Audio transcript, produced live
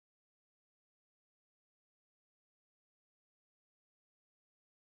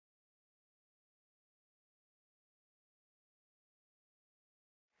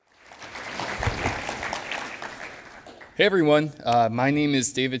Hey everyone, my name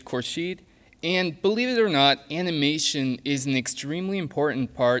is David Khourshid, and believe it or not, animation is an extremely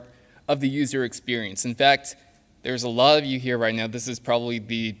important part of the user experience. In fact, there's a lot of you here right now. This is probably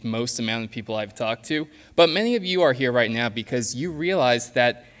the most amount of people I've talked to, but many of you are here right now because you realize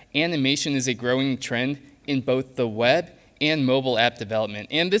that animation is a growing trend in both the web and mobile app development,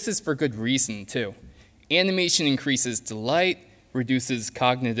 and this is for good reason too. Animation increases delight, reduces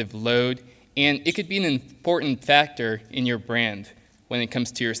cognitive load, and it could be an important factor in your brand when it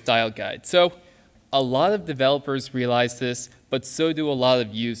comes to your style guide. So a lot of developers realize this, but so do a lot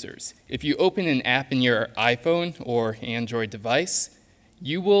of users. If you open an app in your iPhone or Android device,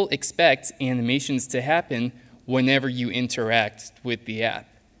 you will expect animations to happen whenever you interact with the app.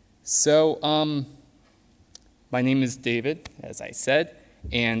 So my name is David, as I said,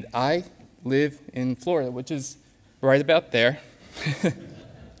 and I live in Florida, which is right about there.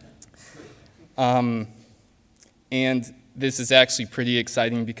 And this is actually pretty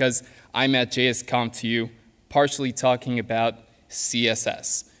exciting because I'm at JSConf to you, partially talking about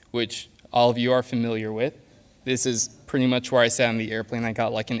CSS, which all of you are familiar with. This is pretty much where I sat on the airplane. I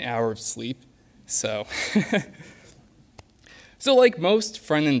got like an hour of sleep. So, so like most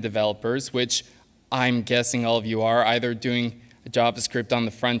front-end developers, which I'm guessing all of you are, either doing JavaScript on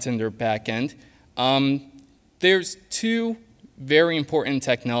the front end or back end, there's two very important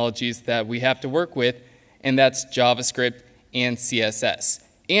technologies that we have to work with, and that's JavaScript and CSS.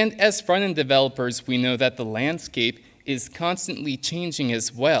 And as front-end developers, we know that the landscape is constantly changing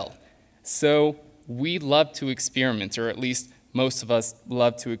as well. So we love to experiment, or at least most of us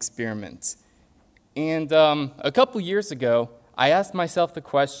love to experiment. And a couple years ago, I asked myself the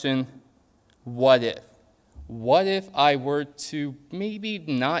question, what if? What if I were to maybe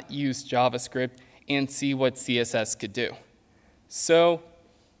not use JavaScript and see what CSS could do? So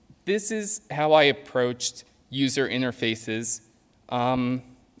this is how I approached user interfaces.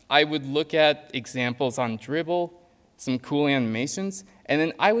 I would look at examples on Dribble, some cool animations, and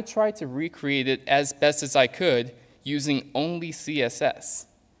then I would try to recreate it as best as I could using only CSS.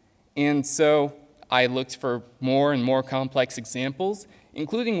 And so I looked for more and more complex examples,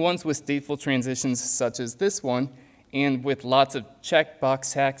 including ones with stateful transitions such as this one, and with lots of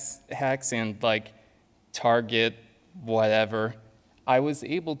checkbox hacks and like target whatever. I was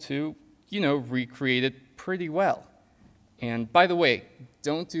able to, recreate it pretty well. And by the way,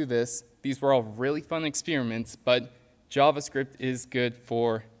 don't do this. These were all really fun experiments, but JavaScript is good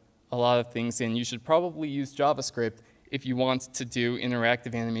for a lot of things, and you should probably use JavaScript if you want to do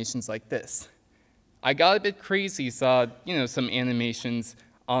interactive animations like this. I got a bit crazy, saw, some animations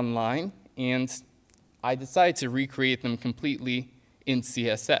online, and I decided to recreate them completely in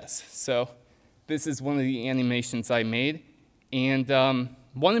CSS. So this is one of the animations I made. And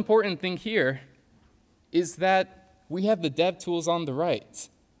one important thing here is that we have the dev tools on the right.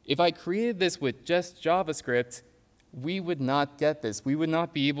 If I created this with just JavaScript, we would not get this. We would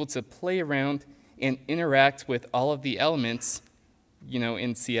not be able to play around and interact with all of the elements,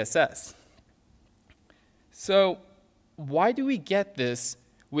 in CSS. So why do we get this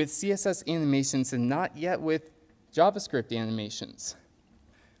with CSS animations and not yet with JavaScript animations?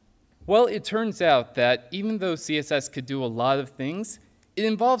 Well, it turns out that even though CSS could do a lot of things, it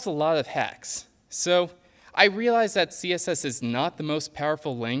involves a lot of hacks. So I realized that CSS is not the most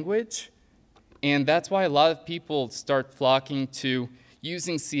powerful language, and that's why a lot of people start flocking to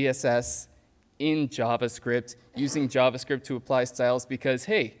using CSS in JavaScript, using JavaScript to apply styles because,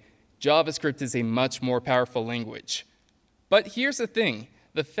 hey, JavaScript is a much more powerful language. But here's the thing.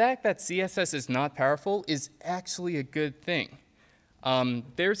 The fact that CSS is not powerful is actually a good thing.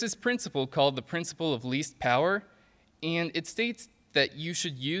 There's this principle called the principle of least power, and it states that you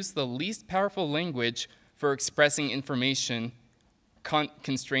should use the least powerful language for expressing information,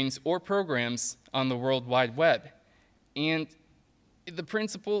 constraints, or programs on the World Wide Web. And the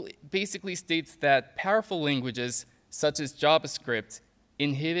principle basically states that powerful languages, such as JavaScript,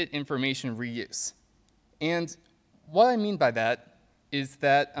 inhibit information reuse. And what I mean by that is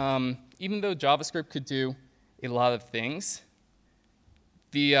that even though JavaScript could do a lot of things,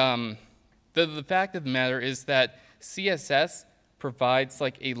 the fact of the matter is that CSS provides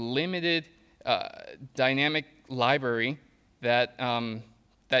like a limited dynamic library that,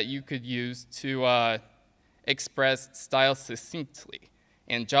 that you could use to express styles succinctly.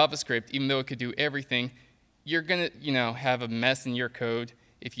 And JavaScript, even though it could do everything, you're going to have a mess in your code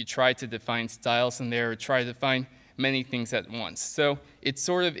if you try to define styles in there or try to define many things at once. So it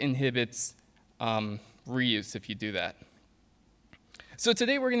sort of inhibits reuse if you do that. So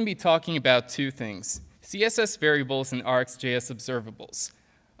today we're going to be talking about two things, CSS Variables and RxJS Observables.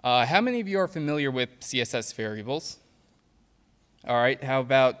 How many of you are familiar with CSS Variables? All right, how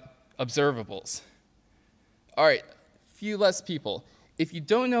about observables? All right, few less people. If you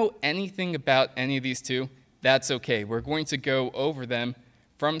don't know anything about any of these two, that's okay. We're going to go over them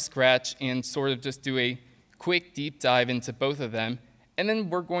from scratch and sort of just do a quick deep dive into both of them, and then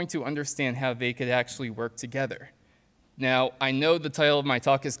we're going to understand how they could actually work together. Now, I know the title of my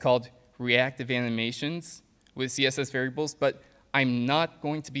talk is called Reactive Animations with CSS Variables, but I'm not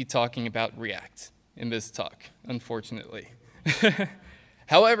going to be talking about React in this talk, unfortunately.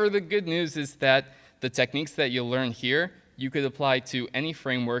 However, the good news is that the techniques that you'll learn here, you could apply to any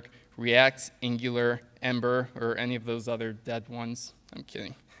framework, React, Angular, Ember, or any of those other dead ones. I'm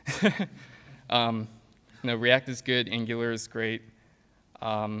kidding. No, React is good, Angular is great.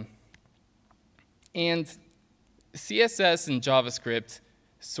 And CSS and JavaScript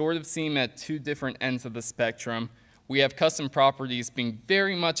sort of seem at two different ends of the spectrum. We have custom properties being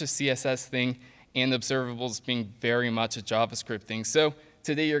very much a CSS thing and observables being very much a JavaScript thing. So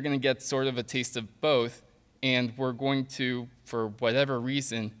today you're going to get sort of a taste of both, and we're going to, for whatever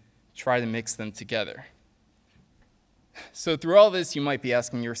reason, try to mix them together. So through all this, you might be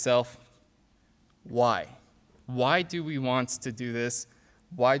asking yourself, why? Why do we want to do this?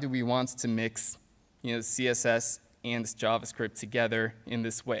 Why do we want to mix CSS and JavaScript together in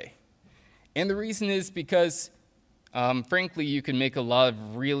this way? And the reason is because, frankly, you can make a lot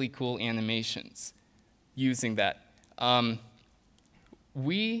of really cool animations using that.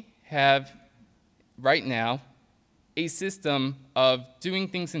 We have, right now, a system of doing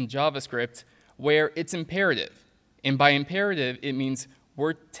things in JavaScript where it's imperative. And by imperative, it means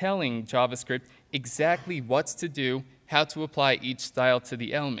we're telling JavaScript exactly what's to do, how to apply each style to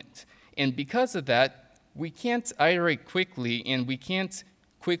the element. And because of that, we can't iterate quickly, and we can't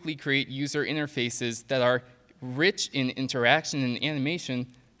quickly create user interfaces that are rich in interaction and animation,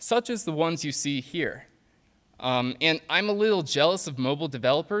 such as the ones you see here. And I'm a little jealous of mobile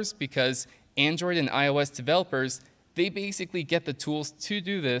developers because Android and iOS developers, they basically get the tools to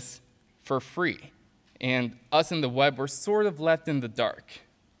do this for free. And us in the web, we're sort of left in the dark.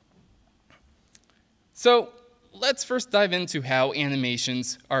 So let's first dive into how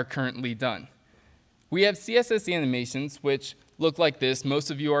animations are currently done. We have CSS animations, which look like this.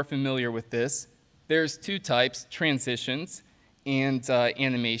 Most of you are familiar with this. There's two types, transitions and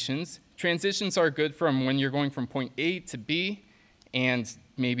animations. Transitions are good from when you're going from point A to B and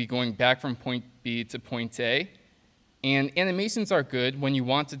maybe going back from point B to point A. And animations are good when you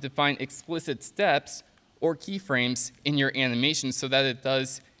want to define explicit steps or keyframes in your animation so that it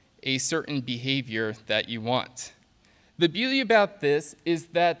does a certain behavior that you want. The beauty about this is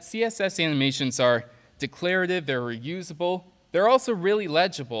that CSS animations are declarative, they're reusable, they're also really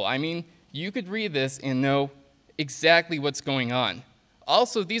legible. I mean, you could read this and know exactly what's going on.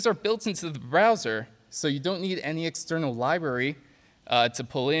 Also, these are built into the browser, so you don't need any external library to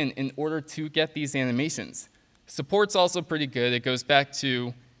pull in order to get these animations. Support's also pretty good. It goes back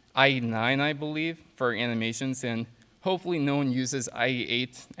to IE9, I believe, for animations, and hopefully no one uses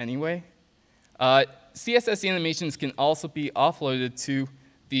IE8 anyway. CSS animations can also be offloaded to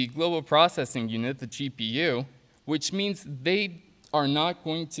the global processing unit, the GPU, which means they are not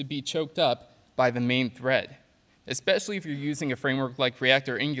going to be choked up by the main thread. Especially if you're using a framework like React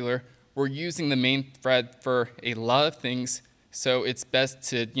or Angular, we're using the main thread for a lot of things, so it's best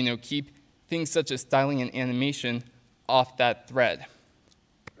to keep things such as styling and animation off that thread.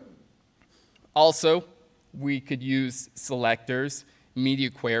 Also, we could use selectors, media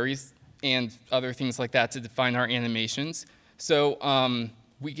queries, and other things like that to define our animations. So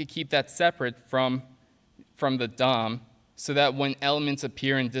we could keep that separate from the DOM so that when elements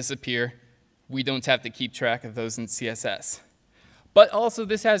appear and disappear, we don't have to keep track of those in CSS. But also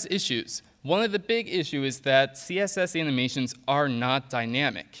this has issues. One of the big issues is that CSS animations are not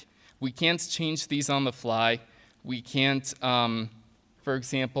dynamic. We can't change these on the fly. We can't, for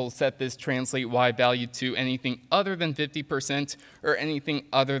example, set this translate Y value to anything other than 50% or anything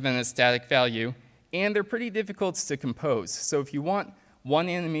other than a static value. And they're pretty difficult to compose. So if you want one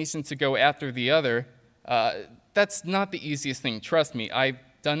animation to go after the other, that's not the easiest thing. Trust me, I've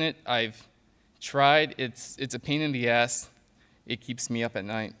done it. I've tried. It's a pain in the ass. It keeps me up at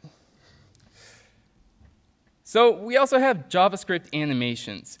night. So we also have JavaScript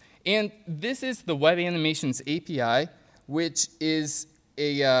animations. And this is the Web Animations API, which is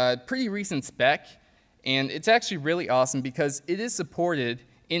a pretty recent spec. And it's actually really awesome because it is supported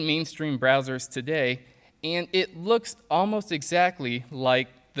in mainstream browsers today. And it looks almost exactly like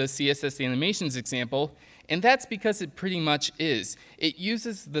the CSS animations example. And that's because it pretty much is. It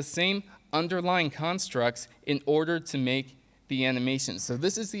uses the same underlying constructs in order to make the animation. So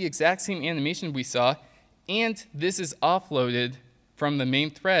this is the exact same animation we saw, and this is offloaded from the main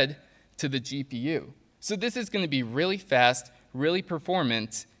thread to the GPU. So this is going to be really fast, really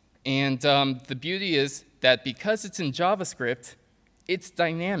performant, and the beauty is that because it's in JavaScript, it's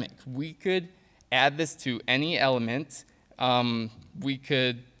dynamic. We could add this to any element. We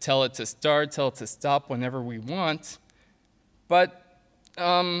could tell it to start, tell it to stop whenever we want. But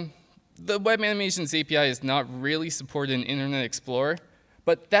the Web Animations API is not really supported in Internet Explorer.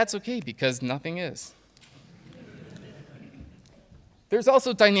 But that's OK, because nothing is. There's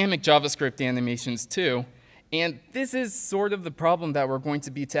also dynamic JavaScript animations, too. And this is sort of the problem that we're going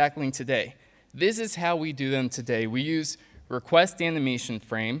to be tackling today. This is how we do them today. We use request animation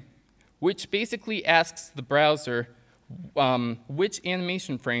frame, which basically asks the browser, which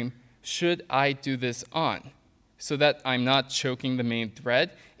animation frame should I do this on, so that I'm not choking the main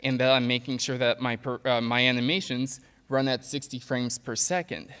thread and that I'm making sure that my animations run at 60 frames per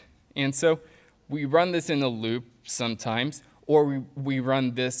second. And so we run this in a loop sometimes, or we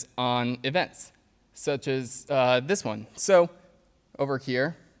run this on events, such as this one. So over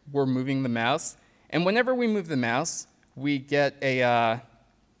here, we're moving the mouse. And whenever we move the mouse, we get an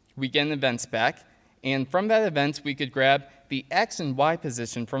event back. And from that event, we could grab the X and Y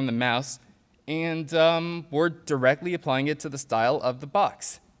position from the mouse, and we're directly applying it to the style of the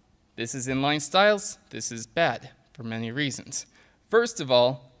box. This is inline styles. This is bad for many reasons. First of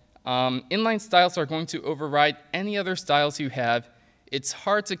all, inline styles are going to override any other styles you have. It's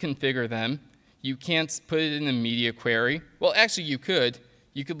hard to configure them. You can't put it in a media query. Well, actually, you could.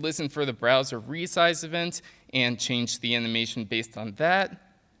 You could listen for the browser resize event and change the animation based on that.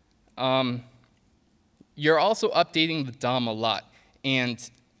 You're also updating the DOM a lot. And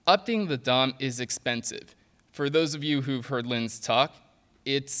updating the DOM is expensive. For those of you who've heard Lynn's talk,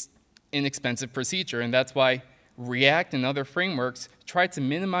 it's an expensive procedure. And that's why React and other frameworks try to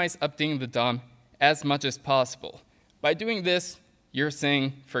minimize updating the DOM as much as possible. By doing this, you're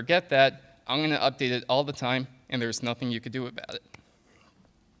saying, forget that. I'm going to update it all the time, and there's nothing you could do about it.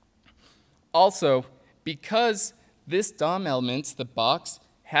 Also, because this DOM element, the box,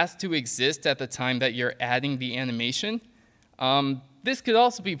 has to exist at the time that you're adding the animation, this could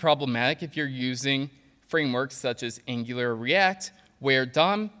also be problematic if you're using frameworks such as Angular or React, where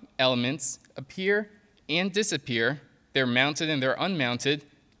DOM elements appear and disappear. They're mounted and they're unmounted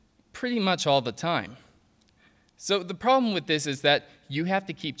pretty much all the time. So the problem with this is that you have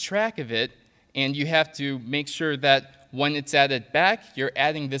to keep track of it, and you have to make sure that when it's added back, you're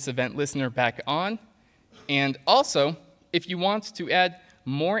adding this event listener back on. And also, if you want to add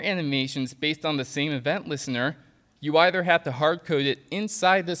more animations based on the same event listener, you either have to hard code it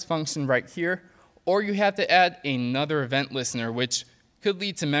inside this function right here, or you have to add another event listener, which could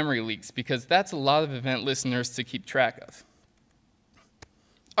lead to memory leaks, because that's a lot of event listeners to keep track of.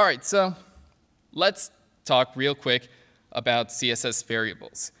 All right, so let's talk real quick about CSS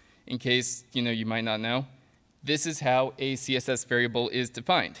variables. In case you might not know, this is how a CSS variable is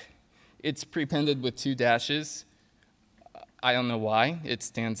defined. It's prepended with 2 dashes. I don't know why. It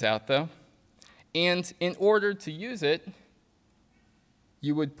stands out, though. And in order to use it,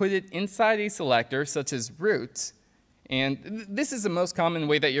 you would put it inside a selector, such as root. And this is the most common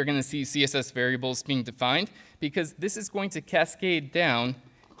way that you're going to see CSS variables being defined, because this is going to cascade down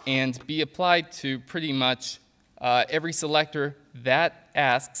and be applied to pretty much every selector that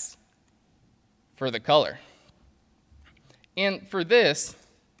asks for the color. And for this,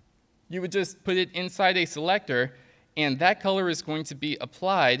 you would just put it inside a selector, and that color is going to be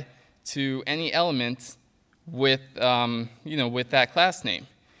applied to any element with, with that class name.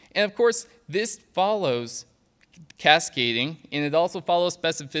 And of course, this follows cascading, and it also follows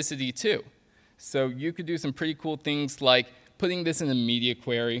specificity too. So you could do some pretty cool things like putting this in a media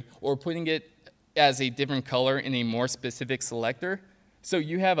query, or putting it as a different color in a more specific selector. So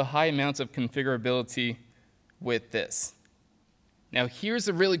you have a high amount of configurability with this. Now here's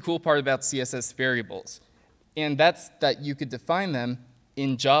a really cool part about CSS variables, and that's that you could define them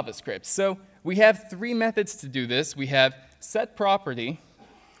in JavaScript. So we have 3 methods to do this. We have setProperty,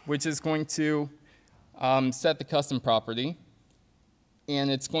 which is going to set the custom property, and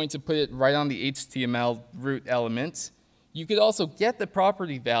it's going to put it right on the HTML root element. You could also get the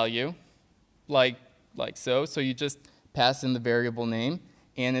property value like so. So you just pass in the variable name,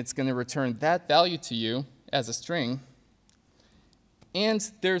 and it's going to return that value to you as a string. And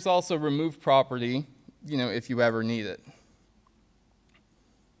there's also remove property, if you ever need it.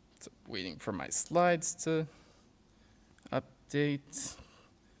 So waiting for my slides to update.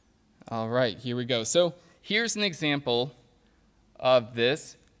 All right, here we go. So here's an example of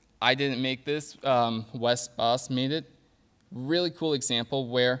this. I didn't make this. Wes Boss made it. Really cool example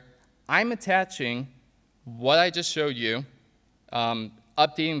where I'm attaching what I just showed you,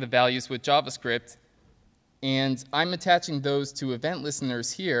 updating the values with JavaScript, and I'm attaching those to event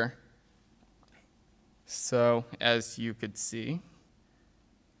listeners here. So as you could see,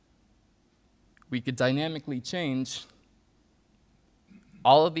 we could dynamically change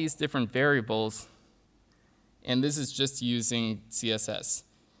all of these different variables, and this is just using CSS.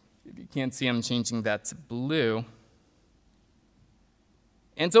 If you can't see, I'm changing that to blue.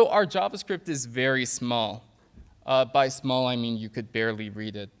 And so our JavaScript is very small. By small, I mean you could barely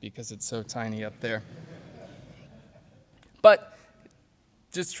read it because it's so tiny up there. But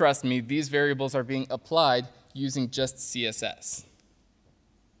just trust me, these variables are being applied using just CSS.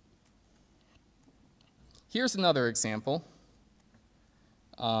 Here's another example.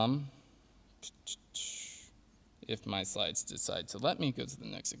 If my slides decide to let me go to the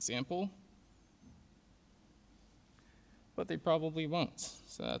next example. But they probably won't,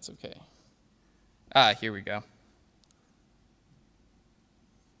 so that's okay. Here we go.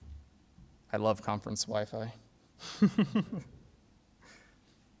 I love conference Wi-Fi.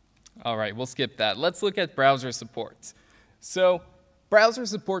 All right, we'll skip that. Let's look at browser support. So browser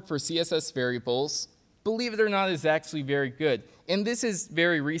support for CSS variables, believe it or not, is actually very good. And this is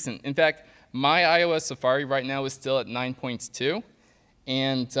very recent. In fact, my iOS Safari right now is still at 9.2.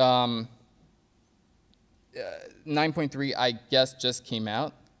 And 9.3, I guess, just came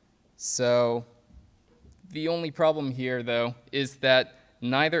out. So the only problem here, though, is that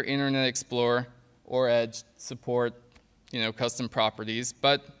neither Internet Explorer or Edge support, custom properties.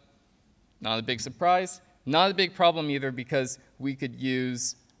 But not a big surprise. Not a big problem either, because we could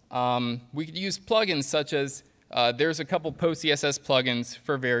use plugins such as there's a couple post-CSS plugins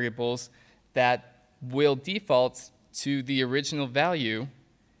for variables that will default to the original value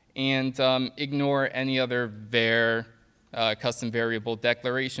and ignore any other var custom variable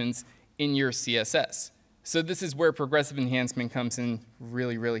declarations in your CSS. So this is where progressive enhancement comes in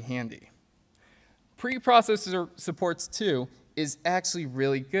really, really handy. Preprocessor supports too is actually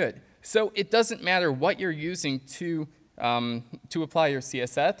really good. So it doesn't matter what you're using to apply your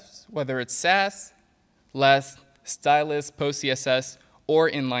CSS, whether it's Sass, Less, Stylus, Post-CSS, or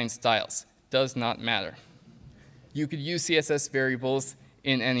inline styles. Does not matter. You could use CSS variables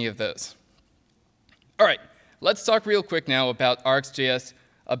in any of those. All right, let's talk real quick now about RxJS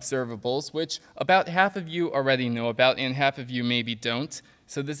Observables, which about half of you already know about and half of you maybe don't.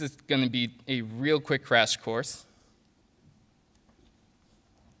 So this is going to be a real quick crash course.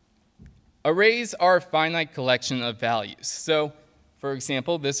 Arrays are a finite collection of values. So, for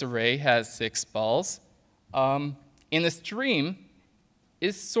example, this array has 6 balls. And a stream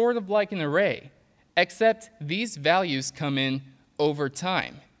is sort of like an array, except these values come in over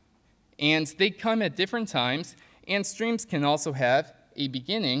time. And they come at different times, and streams can also have a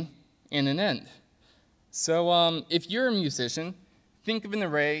beginning and an end. So if you're a musician, think of an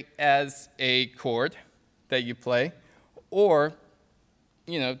array as a chord that you play, or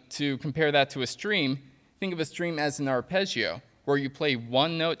to compare that to a stream, think of a stream as an arpeggio, where you play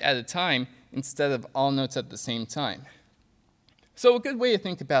one note at a time instead of all notes at the same time. So a good way to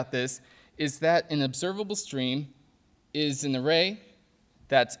think about this is that an observable stream is an array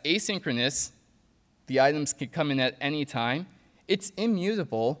that's asynchronous. The items can come in at any time. It's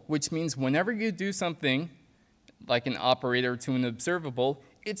immutable, which means whenever you do something like an operator to an observable,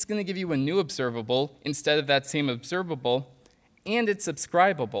 it's going to give you a new observable instead of that same observable, and it's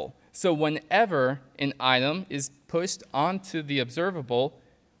subscribable. So whenever an item is pushed onto the observable,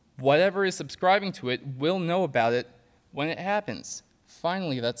 whatever is subscribing to it will know about it when it happens.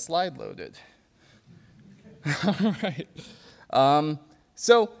 Finally, that slide loaded. All right.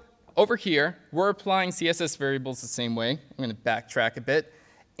 So over here, we're applying CSS variables the same way. I'm going to backtrack a bit.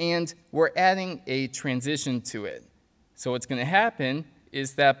 And we're adding a transition to it. So what's going to happen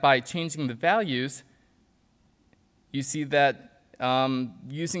is that by changing the values, you see that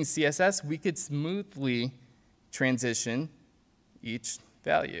using CSS, we could smoothly transition each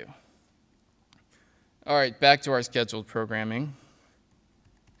value. All right, back to our scheduled programming.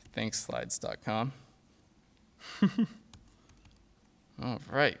 Thanks, slides.com. All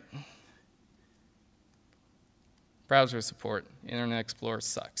right. Browser support. Internet Explorer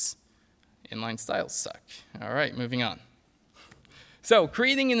sucks. Inline styles suck. All right, moving on. So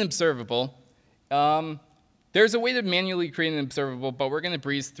creating an observable. There's a way to manually create an observable, but we're going to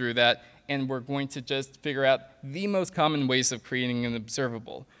breeze through that, and we're going to just figure out the most common ways of creating an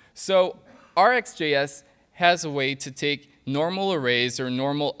observable. So RxJS has a way to take normal arrays or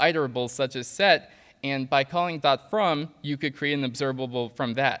normal iterables such as set, and by calling .from, you could create an observable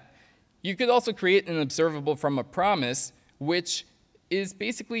from that. You could also create an observable from a promise, which is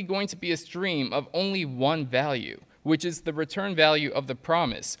basically going to be a stream of only one value. which is the return value of the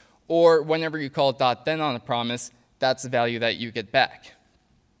promise. Or whenever you call .then on a promise, that's the value that you get back.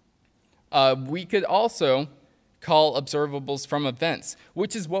 We could also call observables from events,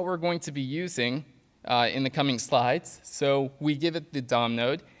 which is what we're going to be using in the coming slides. So we give it the DOM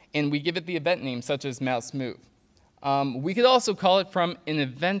node, and we give it the event name, such as mouse move. We could also call it from an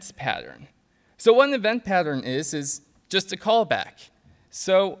event pattern. So what an event pattern is just a callback.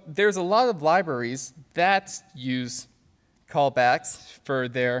 So there's a lot of libraries that use callbacks for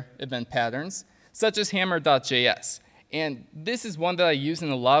their event patterns, such as hammer.js. And this is one that I use in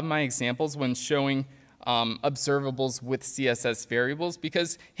a lot of my examples when showing observables with CSS variables,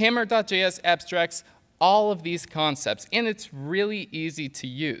 because hammer.js abstracts all of these concepts, and it's really easy to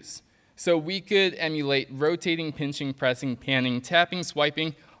use. So we could emulate rotating, pinching, pressing, panning, tapping,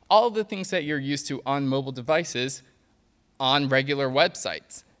 swiping, all of the things that you're used to on mobile devices on regular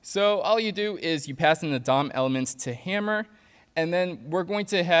websites. So all you do is you pass in the DOM elements to hammer, and then we're going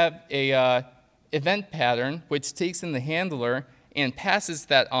to have a event pattern which takes in the handler and passes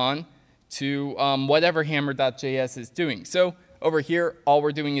that on to whatever hammer.js is doing. So over here, all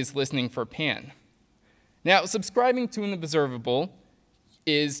we're doing is listening for pan. Now, subscribing to an observable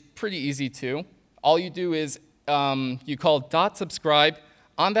is pretty easy too. All you do is you call .subscribe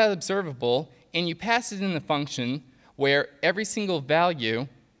on that observable, and you pass it in a function where every single value,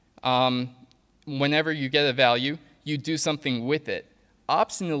 whenever you get a value, you do something with it.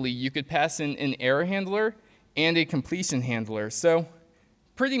 Optionally, you could pass in an error handler and a completion handler. So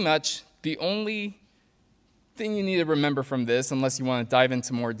pretty much the only thing you need to remember from this, unless you want to dive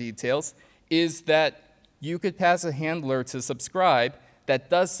into more details, is that you could pass a handler to subscribe that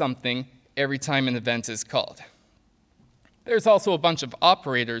does something every time an event is called. There's also a bunch of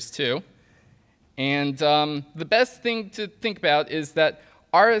operators too. And the best thing to think about is that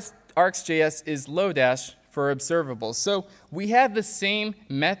RxJS is Lodash for observables. So we have the same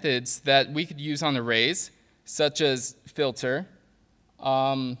methods that we could use on arrays, such as filter,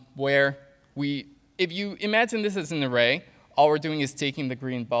 where if you imagine this as an array, all we're doing is taking the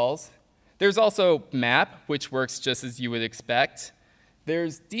green balls. There's also map, which works just as you would expect.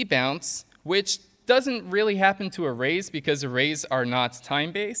 There's debounce, which doesn't really happen to arrays because arrays are not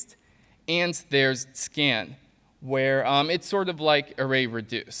time-based. And there's scan, where it's sort of like array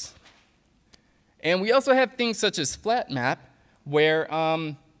reduce. And we also have things such as flat map, where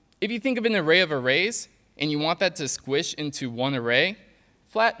if you think of an array of arrays and you want that to squish into one array,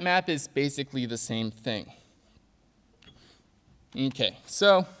 flat map is basically the same thing. Okay,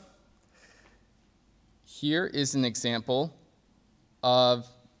 so here is an example of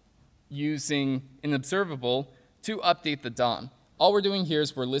using an observable to update the DOM. All we're doing here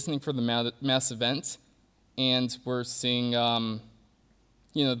is we're listening for the mass event, and we're seeing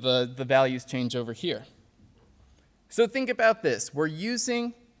the values change over here. So think about this. We're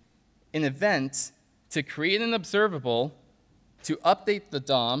using an event to create an observable to update the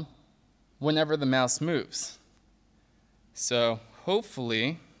DOM whenever the mouse moves. So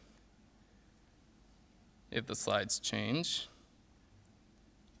hopefully, if the slides change,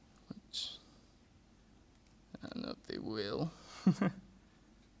 which I don't know if they will.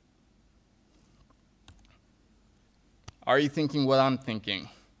 Are you thinking what I'm thinking?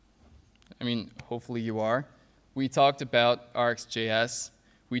 I mean, hopefully you are. We talked about RxJS,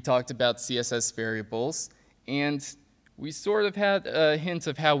 we talked about CSS variables, and we sort of had a hint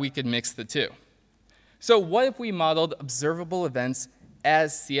of how we could mix the two. So what if we modeled observable events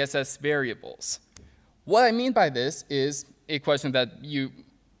as CSS variables? What I mean by this is a question that you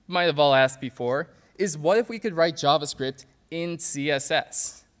might have all asked before, is what if we could write JavaScript in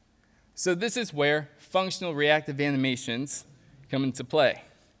CSS? So this is where functional reactive animations come into play.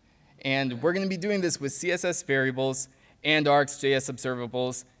 And we're going to be doing this with CSS variables and RxJS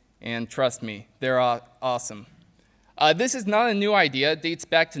observables, and trust me, they're awesome. This is not a new idea. It dates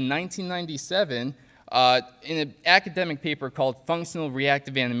back to 1997 in an academic paper called Functional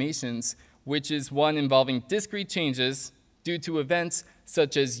Reactive Animations, which is one involving discrete changes due to events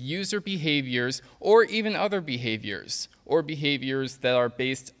such as user behaviors or even other behaviors, or behaviors that are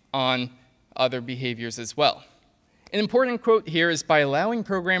based on other behaviors as well. An important quote here is, by allowing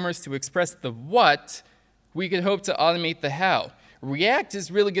programmers to express the what, we could hope to automate the how. React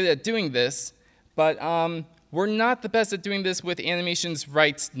is really good at doing this, but we're not the best at doing this with animations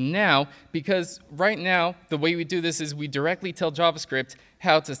right now, because right now, the way we do this is we directly tell JavaScript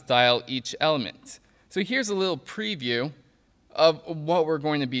how to style each element. So here's a little preview of what we're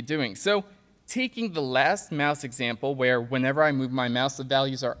going to be doing. So taking the last mouse example, where whenever I move my mouse, the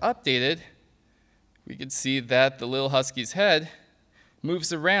values are updated, we could see that the little husky's head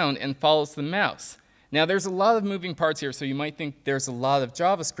moves around and follows the mouse. Now, there's a lot of moving parts here, so you might think there's a lot of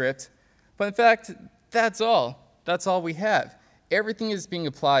JavaScript, but in fact, that's all. That's all we have. Everything is being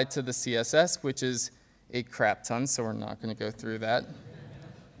applied to the CSS, which is a crap ton, so we're not going to go through that.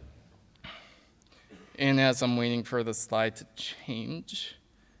 And as I'm waiting for the slide to change,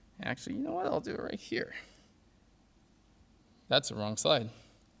 actually, you know what? I'll do it right here. That's the wrong slide.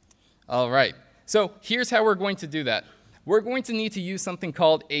 All right. So here's how we're going to do that. We're going to need to use something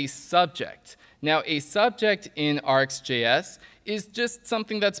called a subject. Now, a subject in RxJS is just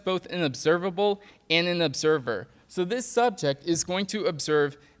something that's both an observable and an observer. So this subject is going to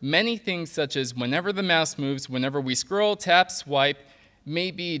observe many things such as whenever the mouse moves, whenever we scroll, tap, swipe,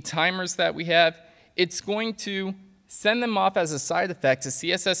 maybe timers that we have. It's going to send them off as a side effect to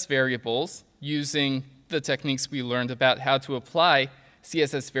CSS variables using the techniques we learned about how to apply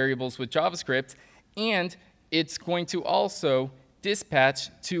CSS variables with JavaScript, and it's going to also dispatch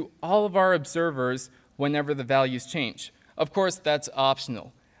to all of our observers whenever the values change. Of course, that's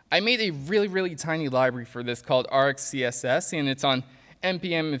optional. I made a really tiny library for this called RxCSS, and it's on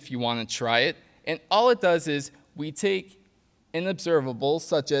npm if you want to try it. And all it does is we take an observable,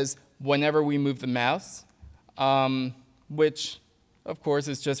 such as whenever we move the mouse, which, of course,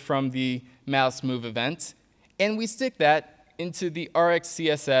 is just from the mouse move event, and we stick that into the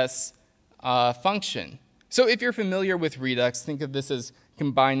RxCSS function. So if you're familiar with Redux, think of this as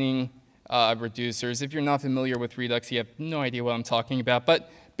combining reducers. If you're not familiar with Redux, you have no idea what I'm talking about.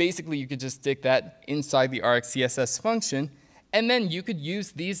 But basically, you could just stick that inside the RxCSS function, and then you could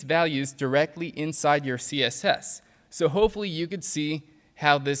use these values directly inside your CSS. So hopefully, you could see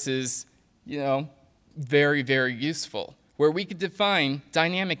how this is, very useful, where we could define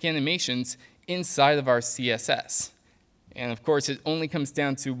dynamic animations inside of our CSS. And of course, it only comes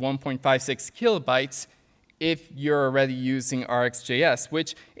down to 1.56 kilobytes if you're already using RxJS,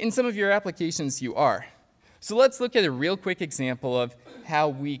 which in some of your applications you are. So let's look at a real quick example of how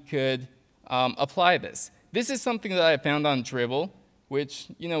we could apply this. This is something that I found on Dribbble, which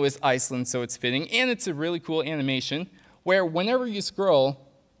is Iceland, so it's fitting, and it's a really cool animation where whenever you scroll,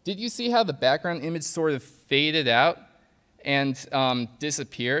 did you see how the background image sort of faded out and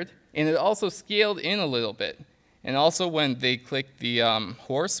disappeared? And it also scaled in a little bit. And also when they click the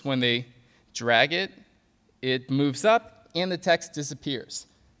horse, when they drag it, it moves up and the text disappears.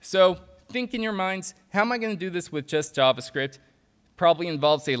 So think in your minds, how am I going to do this with just JavaScript? Probably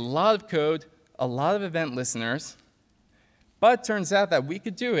involves a lot of code, a lot of event listeners, but it turns out that we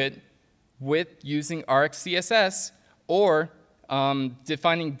could do it with using RxCSS or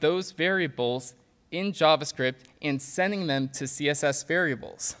defining those variables in JavaScript and sending them to CSS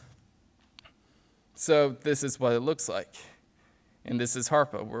variables. So this is what it looks like. And this is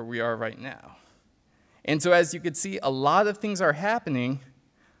Harpa, where we are right now. And so as you can see, a lot of things are happening,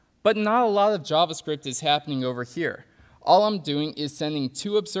 but not a lot of JavaScript is happening over here. All I'm doing is sending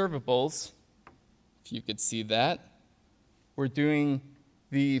two observables, if you could see that. We're doing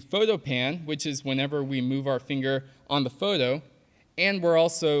the photo pan, which is whenever we move our finger on the photo, and we're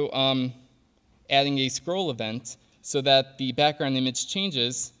also adding a scroll event so that the background image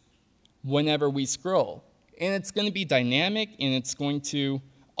changes whenever we scroll. And it's going to be dynamic, and it's going to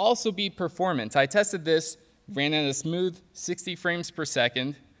also be performant. I tested this, ran at a smooth 60 frames per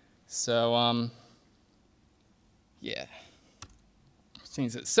second. So, yeah.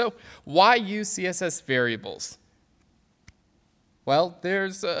 Change this. So, why use CSS variables? Well,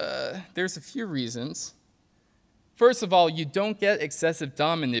 there's a few reasons. First of all, you don't get excessive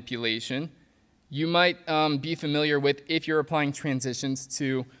DOM manipulation. You might be familiar with, if you're applying transitions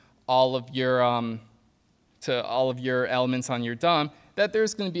to all of your elements on your DOM, that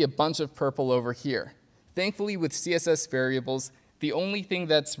there's going to be a bunch of purple over here. Thankfully, with CSS variables, the only thing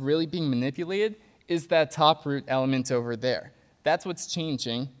that's really being manipulated is that top root element over there. That's what's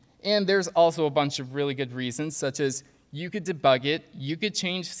changing. And there's also a bunch of really good reasons, such as you could debug it, you could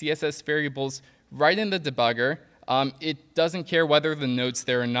change CSS variables right in the debugger. It doesn't care whether the node's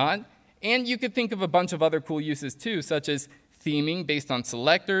there or not. And you could think of a bunch of other cool uses too, such as theming based on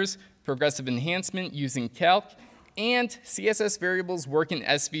selectors, progressive enhancement using calc, and CSS variables work in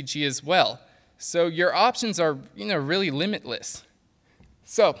SVG as well. So your options are, really limitless.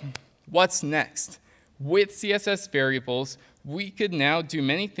 So what's next? With CSS variables, we could now do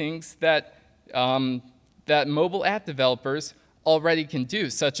many things that, that mobile app developers already can do,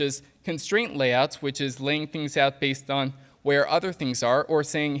 such as constraint layouts, which is laying things out based on where other things are, or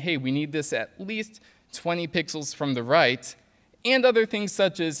saying, hey, we need this at least 20 pixels from the right, and other things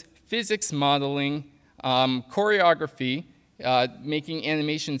such as physics modeling, choreography, making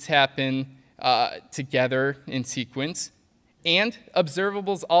animations happen together in sequence, and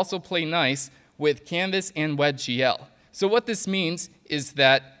observables also play nice with Canvas and WebGL. So what this means is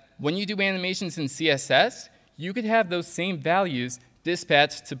that when you do animations in CSS, you could have those same values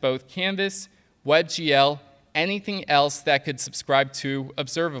dispatched to both Canvas, WebGL, anything else that could subscribe to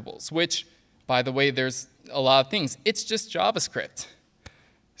observables, which, by the way, there's a lot of things. It's just JavaScript.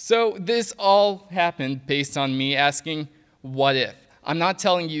 So this all happened based on me asking, what if? I'm not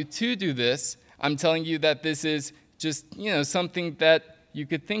telling you to do this. I'm telling you that this is just, something that you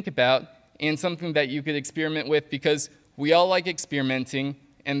could think about and something that you could experiment with, because we all like experimenting,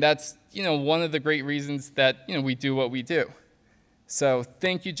 and that's, one of the great reasons that, we do what we do. So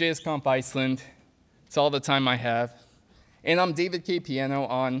thank you, JSConf Iceland. It's all the time I have. And I'm David K. Piano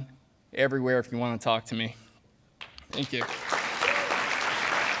on everywhere if you want to talk to me. Thank you.